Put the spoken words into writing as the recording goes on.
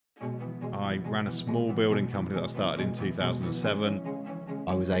I ran a small building company that I started in 2007.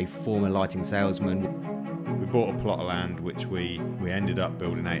 I was a former lighting salesman. We bought a plot of land which we ended up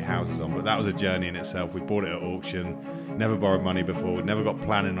building 8 houses on, but that was a journey in itself. We bought it at auction, never borrowed money before, never got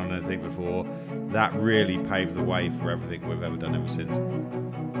planning on anything before. That really paved the way for everything we've ever done ever since.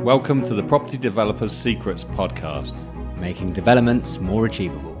 Welcome to the Property Developers Secrets podcast. Making developments more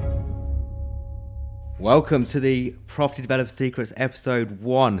achievable. Welcome to the Property Developer Secrets episode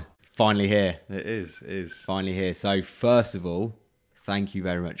 1. Finally here. It is. Finally here. So first of all, thank you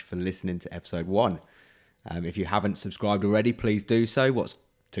very much for listening to episode 1. If you haven't subscribed already, please do so. What's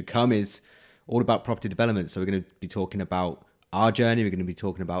to come is all about property development. So we're going to be talking about our journey. We're going to be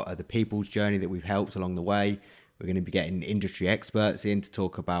talking about other people's journey that we've helped along the way. We're going to be getting industry experts in to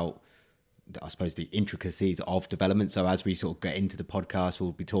talk about, I suppose, the intricacies of development. So as we sort of get into the podcast,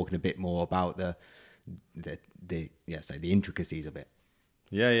 we'll be talking a bit more about the intricacies of it.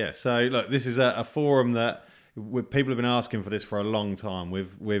 Yeah. So look, this is a forum that people have been asking for this for a long time.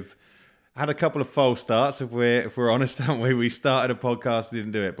 We've had a couple of false starts, if we're honest, haven't we? We started a podcast,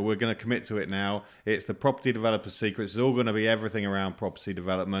 didn't do it, but we're going to commit to it now. It's the Property Developer Secrets. It's all going to be everything around property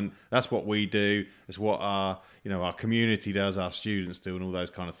development. That's what we do. It's what our community does, our students do, and all those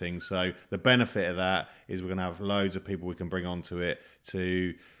kind of things. So the benefit of that is we're going to have loads of people we can bring onto it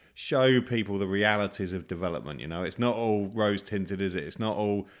to show people the realities of development. It's not all rose tinted, is it? It's not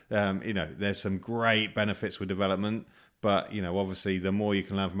all, there's some great benefits with development. But, obviously, the more you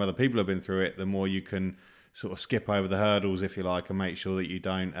can learn from other people who have been through it, the more you can sort of skip over the hurdles, if you like, and make sure that you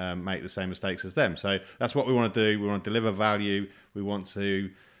don't make the same mistakes as them. So that's what we want to do. We want to deliver value. We want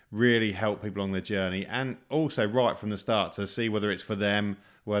to really help people on their journey, and also right from the start to see whether it's for them,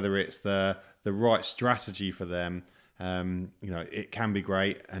 whether it's the right strategy for them. It can be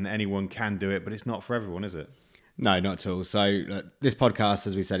great and anyone can do it, but it's not for everyone, is it? No, not at all. So this podcast,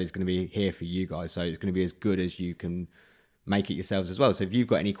 as we said, is going to be here for you guys. So it's going to be as good as you can make it yourselves as well. So if you've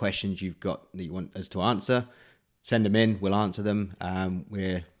got any questions that you want us to answer, send them in. We'll answer them.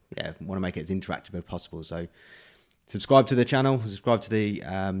 We want to make it as interactive as possible. So subscribe to the channel, subscribe to the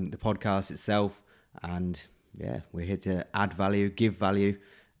podcast itself, and we're here to add value, give value,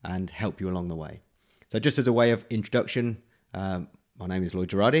 and help you along the way. So just as a way of introduction, my name is Lloyd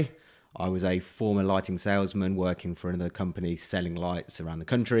Girardi. I was a former lighting salesman working for another company selling lights around the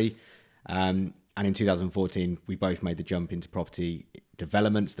country. And in 2014, we both made the jump into property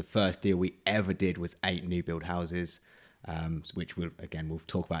developments. The first deal we ever did was 8 new build houses, which we'll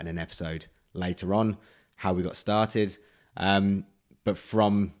talk about in an episode later on, how we got started. But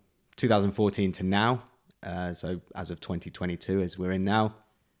from 2014 to now, so as of 2022, as we're in now,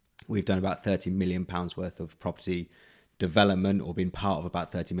 we've done about £30 million worth of property development, or been part of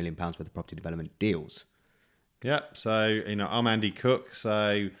about £30 million worth of property development deals. Yeah, so I'm Andy Cook,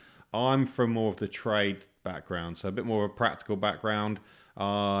 so I'm from more of the trade background, so a bit more of a practical background.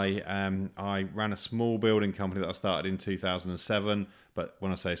 I ran a small building company that I started in 2007, but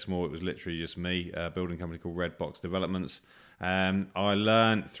when I say small, it was literally just me, a building company called Red Box Developments. I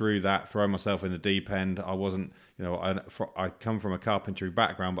learned through that, throwing myself in the deep end. I wasn't, I come from a carpentry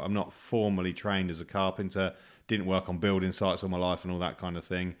background, but I'm not formally trained as a carpenter. Didn't work on building sites all my life and all that kind of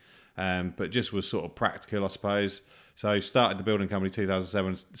thing. But just was sort of practical, I suppose. So started the building company in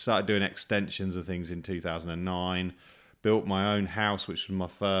 2007, started doing extensions of things in 2009, built my own house, which was my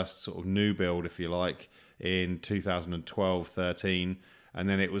first sort of new build, if you like, in 2012-13. And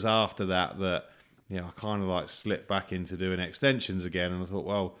then it was after that I kind of like slipped back into doing extensions again. And I thought,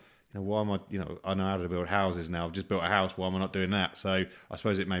 well, why am I, I know how to build houses now. I've just built a house. Why am I not doing that? So I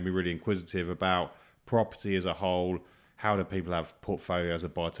suppose it made me really inquisitive about property as a whole. How do people have portfolios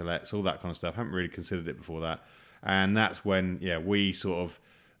of buy-to-lets, all that kind of stuff. Haven't really considered it before that. And that's when, we sort of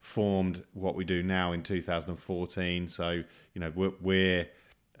formed what we do now in 2014. So, we're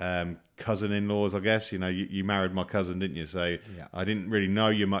cousin-in-laws, I guess. You married my cousin, didn't you? So yeah. I didn't really know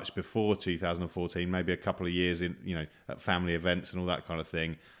you much before 2014, maybe a couple of years in, at family events and all that kind of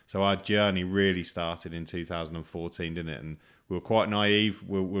thing. So our journey really started in 2014, didn't it? And we were quite naive.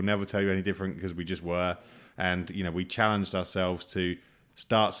 We'll never tell you any different because we just were. And, we challenged ourselves to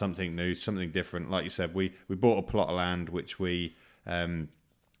start something new, something different. Like you said, we bought a plot of land, which we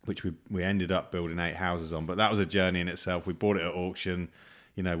ended up building 8 houses on. But that was a journey in itself. We bought it at auction.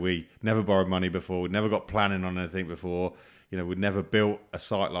 We never borrowed money before. We'd never got planning on anything before. We'd never built a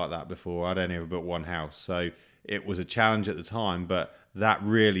site like that before. I'd only ever built one house. So it was a challenge at the time, but that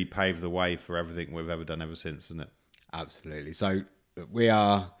really paved the way for everything we've ever done ever since, isn't it? Absolutely. So we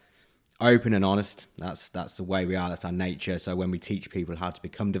are open and honest. That's the way we are. That's our nature. So when we teach people how to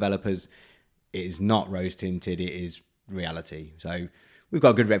become developers, it is not rose tinted. It is reality. So we've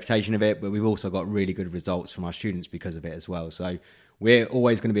got a good reputation of it, but we've also got really good results from our students because of it as well. So we're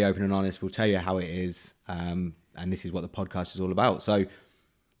always going to be open and honest. We'll tell you how it is, and this is what the podcast is all about. So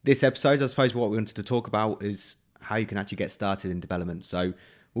this episode, I suppose what we wanted to talk about is how you can actually get started in development. So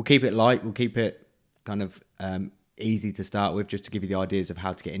we'll keep it light. We'll keep it kind of easy to start with, just to give you the ideas of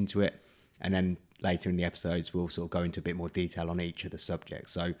how to get into it. And then later in the episodes, we'll sort of go into a bit more detail on each of the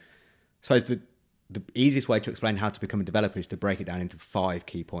subjects. So I suppose the easiest way to explain how to become a developer is to break it down into 5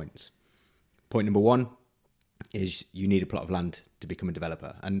 key points. Point number 1 is you need a plot of land to become a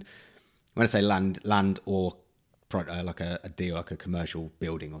developer. And when I say land or like a deal, like a commercial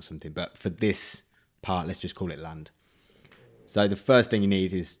building or something. But for this part, let's just call it land. So the first thing you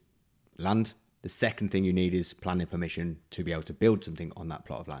need is land. The second thing you need is planning permission to be able to build something on that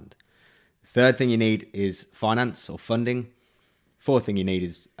plot of land. The third thing you need is finance or funding. Fourth thing you need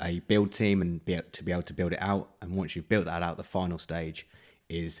is a build team and to be able to build it out. And once you've built that out, the final stage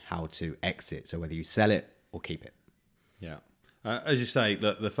is how to exit. So whether you sell it or keep it. Yeah. As you say,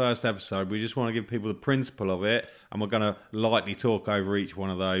 the first episode, we just want to give people the principle of it, and we're going to lightly talk over each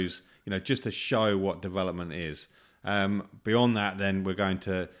one of those, just to show what development is. Beyond that, then we're going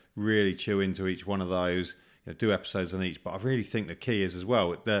to really chew into each one of those, do episodes on each. But I really think the key is as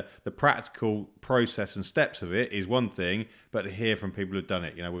well, the practical process and steps of it is one thing, but to hear from people who've done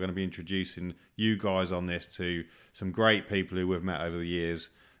it. We're going to be introducing you guys on this to some great people who we've met over the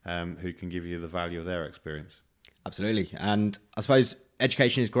years, who can give you the value of their experience. Absolutely. And I suppose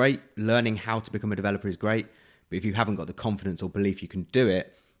education is great. Learning how to become a developer is great. But if you haven't got the confidence or belief you can do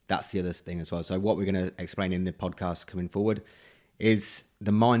it, that's the other thing as well. So what we're going to explain in the podcast coming forward is the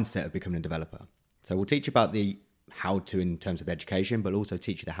mindset of becoming a developer. So we'll teach you about the how to in terms of education, but also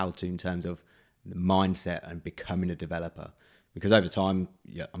teach you the how to in terms of the mindset and becoming a developer. Because over time,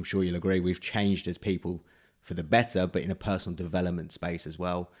 I'm sure you'll agree, we've changed as people for the better, but in a personal development space as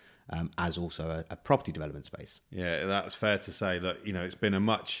well. As also a property development space. Yeah, that's fair to say that, it's been a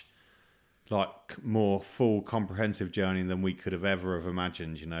much more full comprehensive journey than we could have ever have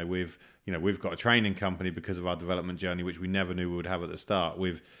imagined. We've got a training company because of our development journey, which we never knew we would have at the start.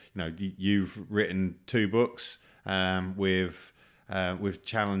 You've written 2 books. We've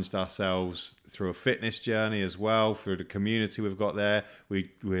challenged ourselves through a fitness journey as well, through the community we've got there.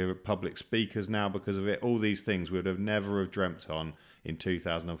 We're public speakers now because of it. All these things we would have never have dreamt on in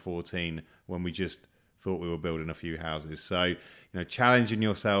 2014 when we just thought we were building a few houses. So, challenging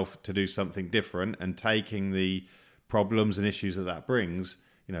yourself to do something different and taking the problems and issues that brings,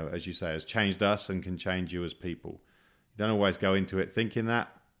 as you say, has changed us and can change you as people. You don't always go into it thinking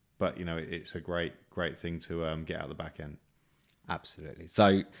that, but, it's a great thing to get out the back end. Absolutely.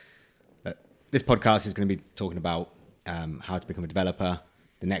 So this podcast is going to be talking about how to become a developer.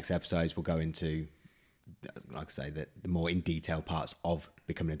 The next episodes will go into, like I say, the more in detail parts of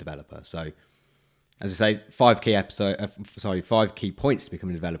becoming a developer. So as I say, 5 key points to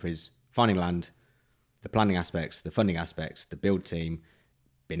becoming a developer is finding land, the planning aspects, the funding aspects, the build team,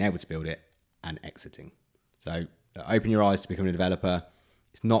 being able to build it, and exiting. So open your eyes to becoming a developer.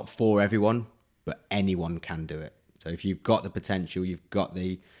 It's not for everyone, but anyone can do it. So if you've got the potential, you've got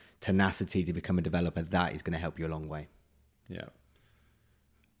the tenacity to become a developer, that is going to help you a long way. Yeah. Do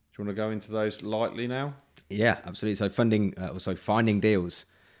you want to go into those lightly now? Yeah, absolutely. So finding deals.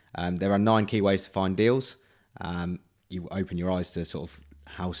 There are 9 key ways to find deals. You open your eyes to sort of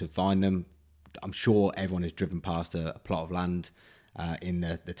how to find them. I'm sure everyone has driven past a plot of land in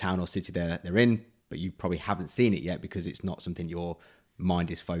the town or city they're in, but you probably haven't seen it yet because it's not something your mind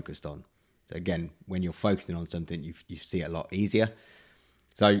is focused on. So again, when you're focusing on something, you see it a lot easier.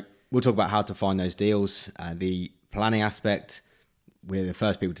 So we'll talk about how to find those deals. The planning aspect, we're the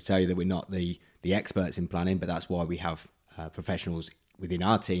first people to tell you that we're not the experts in planning, but that's why we have professionals within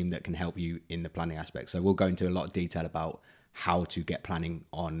our team that can help you in the planning aspect. So we'll go into a lot of detail about how to get planning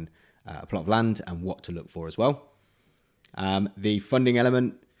on a plot of land and what to look for as well. The funding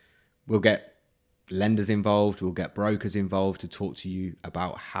element, we'll get lenders involved, we'll get brokers involved to talk to you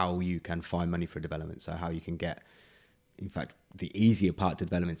about how you can find money for development. So how you can get, in fact, the easier part to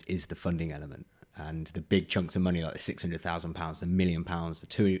developments is the funding element. And the big chunks of money like the £600,000, the £1 million,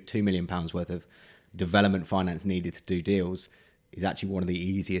 the £2 million worth of development finance needed to do deals is actually one of the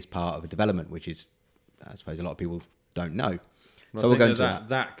easiest part of a development, which is, I suppose, a lot of people don't know. Well, so we'll go into that.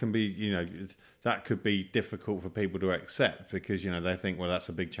 That can be, that could be difficult for people to accept because, they think, well, that's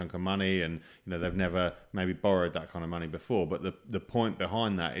a big chunk of money and, they've never maybe borrowed that kind of money before. But the point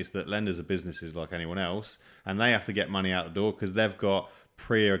behind that is that lenders are businesses like anyone else and they have to get money out the door because they've got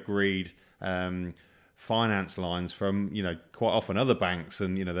pre-agreed finance lines from, quite often other banks.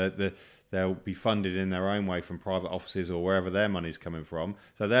 And, they'll be funded in their own way from private offices or wherever their money's coming from.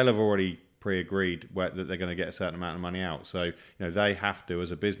 So they'll have already pre-agreed that they're going to get a certain amount of money out. So they have to,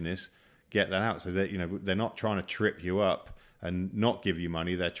 as a business, get that out. So that they're not trying to trip you up and not give you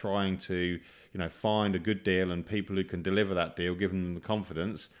money. They're trying to find a good deal and people who can deliver that deal, giving them the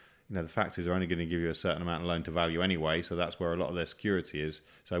confidence. The fact is they're only going to give you a certain amount of loan to value anyway, so that's where a lot of their security is.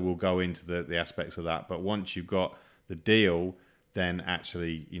 So we'll go into the aspects of that. But once you've got the deal, then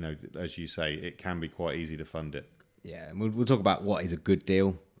actually, as you say, it can be quite easy to fund it. Yeah, and we'll talk about what is a good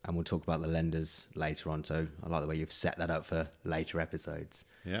deal, and we'll talk about the lenders later on. So I like the way you've set that up for later episodes.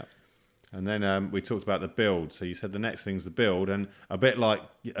 Yeah. And then we talked about the build. So you said the next thing's the build, and a bit like,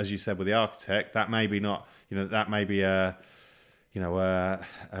 as you said, with the architect, that may be not, that may be an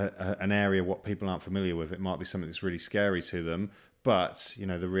area what people aren't familiar with. It might be something that's really scary to them. But,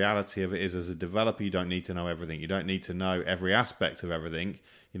 the reality of it is, as a developer, you don't need to know everything. You don't need to know every aspect of everything.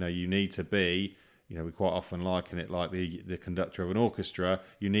 You need to be, we quite often liken it like the conductor of an orchestra.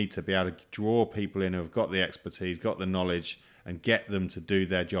 You need to be able to draw people in who have got the expertise, got the knowledge, and get them to do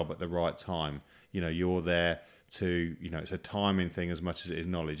their job at the right time. You're there to, it's a timing thing as much as it is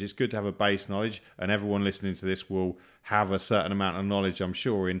knowledge. It's good to have a base knowledge, and everyone listening to this will have a certain amount of knowledge, I'm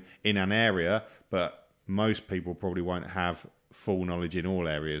sure, in an area, but most people probably won't have full knowledge in all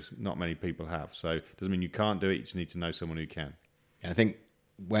areas. Not many people have. So it doesn't mean you can't do it, you just need to know someone who can. And I think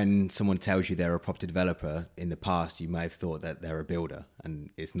when someone tells you they're a property developer, in the past you may have thought that they're a builder, and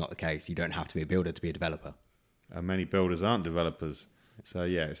it's not the case. You don't have to be a builder to be a developer. And many builders aren't developers. So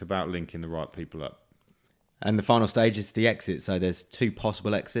yeah, it's about linking the right people up. And the final stage is the exit. So there's two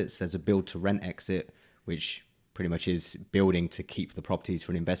possible exits. There's a build to rent exit, which pretty much is building to keep the properties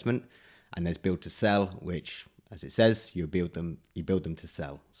for an investment. And there's build to sell, which, as it says, you build them to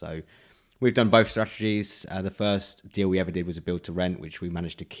sell. So we've done both strategies. The first deal we ever did was a build to rent, which we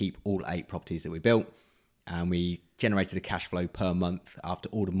managed to keep all 8 properties that we built. And we generated a cash flow per month after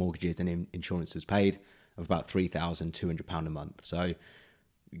all the mortgages and insurance was paid of about £3,200 a month. So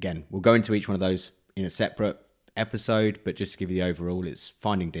again, we'll go into each one of those in a separate episode, but just to give you the overall, it's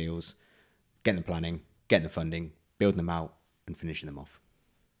finding deals, getting the planning, getting the funding, building them out, and finishing them off.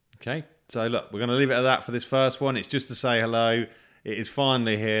 Okay, so look, we're going to leave it at that for this first one. It's just to say hello. It is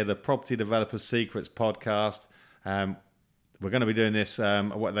finally here, the Property Developers Secrets podcast. We're going to be doing this, what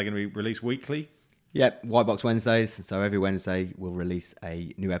are they going to be released weekly? Yep, White Box Wednesdays. So every Wednesday we'll release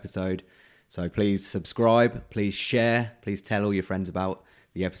a new episode. So please subscribe, please share, please tell all your friends about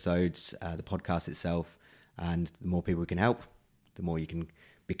the episodes, the podcast itself, and the more people we can help, the more you can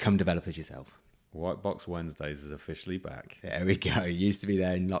become developers yourself. White Box Wednesdays is officially back. There we go. It used to be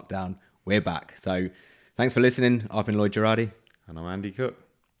there in lockdown. We're back. So thanks for listening. I've been Lloyd Girardi. And I'm Andy Cook.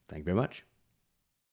 Thank you very much.